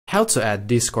How to add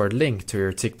Discord link to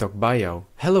your TikTok bio.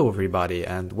 Hello everybody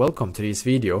and welcome to this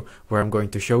video where I'm going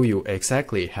to show you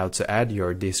exactly how to add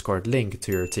your Discord link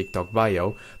to your TikTok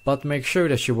bio, but make sure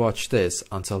that you watch this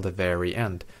until the very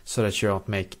end so that you don't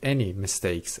make any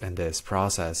mistakes in this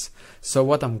process. So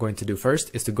what I'm going to do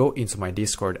first is to go into my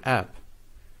Discord app.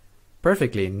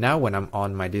 Perfectly, now when I'm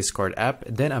on my Discord app,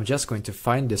 then I'm just going to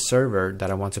find the server that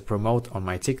I want to promote on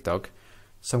my TikTok.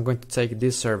 So I'm going to take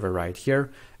this server right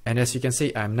here. And as you can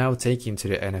see, I'm now taken to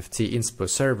the NFT Inspo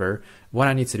server. What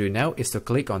I need to do now is to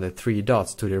click on the three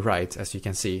dots to the right, as you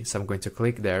can see. So I'm going to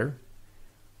click there.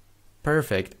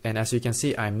 Perfect. And as you can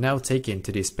see, I'm now taken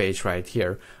to this page right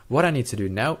here. What I need to do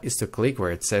now is to click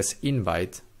where it says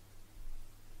invite.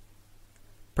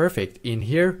 Perfect. In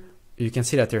here, you can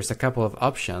see that there's a couple of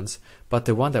options, but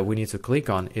the one that we need to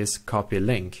click on is copy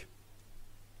link.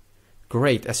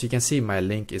 Great, as you can see, my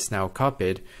link is now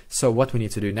copied. So what we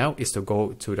need to do now is to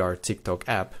go to our TikTok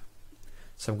app.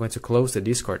 So I'm going to close the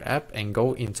Discord app and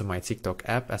go into my TikTok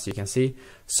app, as you can see.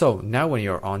 So now when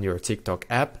you're on your TikTok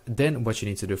app, then what you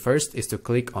need to do first is to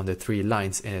click on the three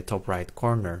lines in the top right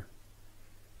corner.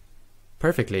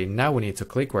 Perfectly, now we need to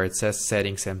click where it says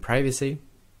settings and privacy.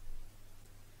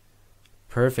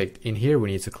 Perfect, in here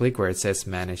we need to click where it says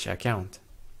manage account.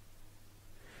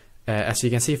 As you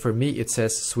can see, for me it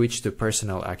says switch to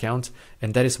personal account,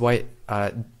 and that is why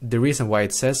the reason why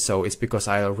it says so is because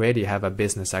I already have a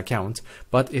business account.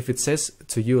 But if it says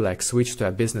to you like switch to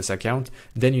a business account,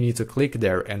 then you need to click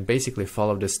there and basically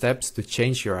follow the steps to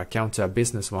change your account to a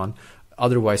business one.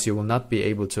 Otherwise you will not be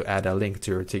able to add a link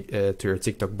to your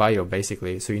TikTok bio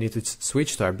basically. So you need to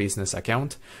switch to our business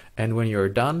account, and when you're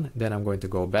done, then I'm going to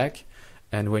go back,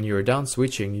 and when you're done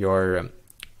switching your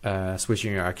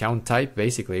account type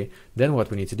basically, then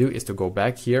what we need to do is to go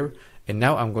back here, and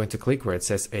now I'm going to click where it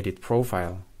says edit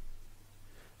profile.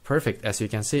 Perfect, as you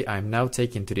can see, I'm now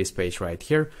taken to this page right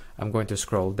here. I'm going to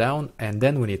scroll down, and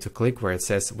then we need to click where it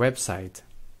says website.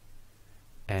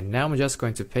 And now I'm just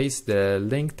going to paste the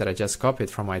link that I just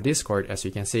copied from my Discord, as you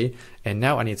can see, and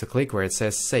now I need to click where it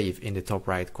says save in the top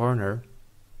right corner,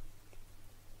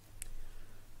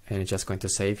 and it's just going to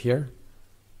save here.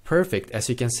 Perfect. As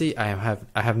you can see, I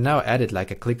have now added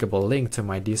like a clickable link to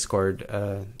my Discord,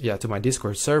 to my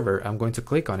Discord server. I'm going to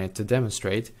click on it to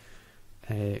demonstrate.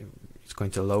 It's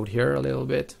going to load here a little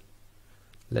bit.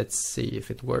 Let's see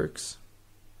if it works.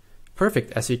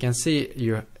 Perfect. As you can see,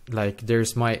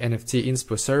 there's my NFT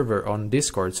Inspo server on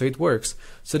Discord, so it works.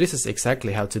 So this is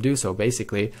exactly how to do so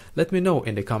basically. Let me know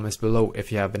in the comments below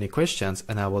if you have any questions,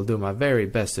 and I will do my very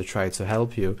best to try to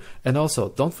help you. And also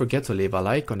don't forget to leave a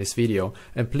like on this video,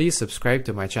 and please subscribe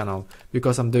to my channel,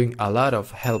 because I'm doing a lot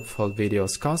of helpful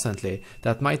videos constantly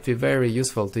that might be very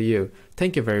useful to you.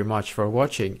 Thank you very much for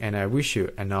watching, and I wish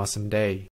you an awesome day.